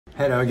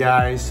Hello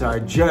guys, so I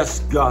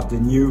just got the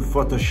new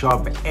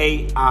Photoshop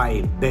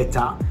AI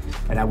beta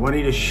and I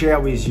wanted to share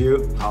with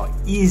you how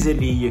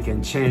easily you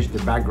can change the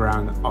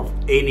background of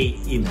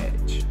any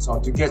image. So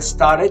to get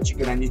started, you're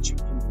gonna need to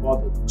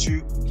import the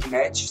two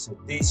images. So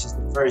this is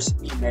the first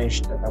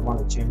image that I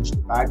want to change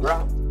the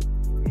background,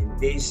 and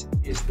this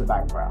is the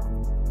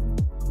background.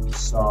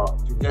 So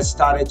to get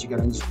started, you're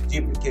gonna need to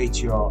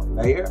duplicate your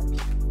layer.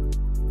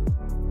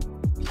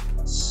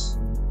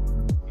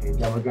 And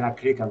then we're gonna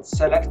click on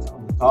select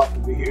on the top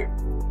over here,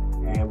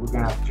 and we're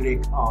gonna click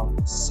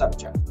on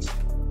subject.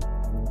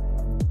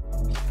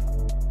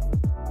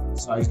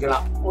 So it's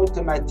gonna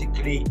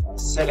automatically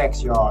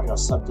select your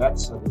subject.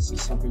 So this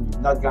is something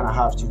you're not gonna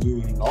have to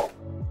do anymore.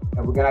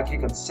 And we're gonna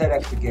click on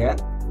select again.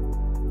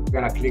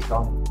 We're gonna click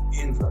on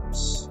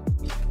inverse.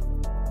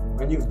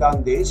 When you've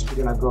done this,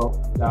 we're gonna go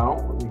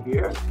down over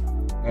here,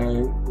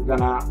 and we're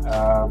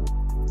gonna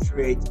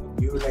create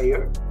a new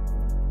layer.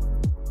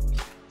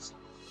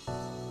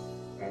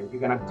 You're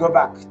gonna go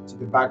back to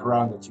the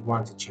background that you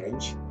want to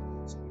change.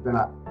 So you're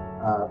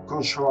gonna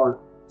Control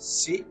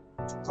C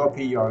to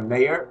copy your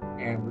layer,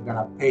 and we're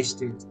gonna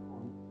paste it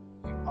on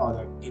the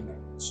other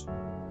image.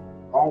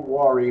 Don't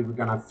worry, we're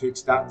gonna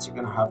fix that. You're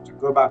gonna have to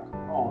go back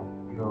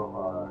on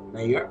your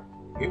layer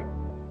here.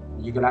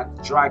 You're gonna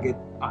drag it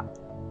up,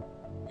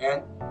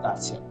 and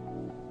that's it.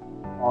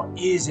 How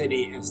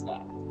easily is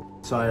that?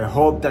 So I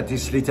hope that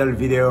this little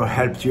video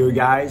helped you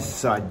guys.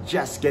 So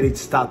just get it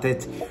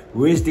started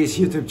with this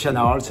YouTube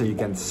channel, so you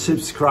can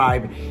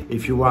subscribe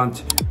if you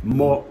want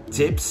more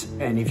tips,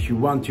 and if you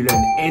want to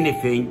learn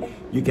anything,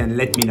 you can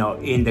let me know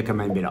in the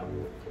comment below.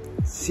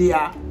 See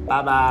ya,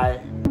 bye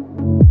bye.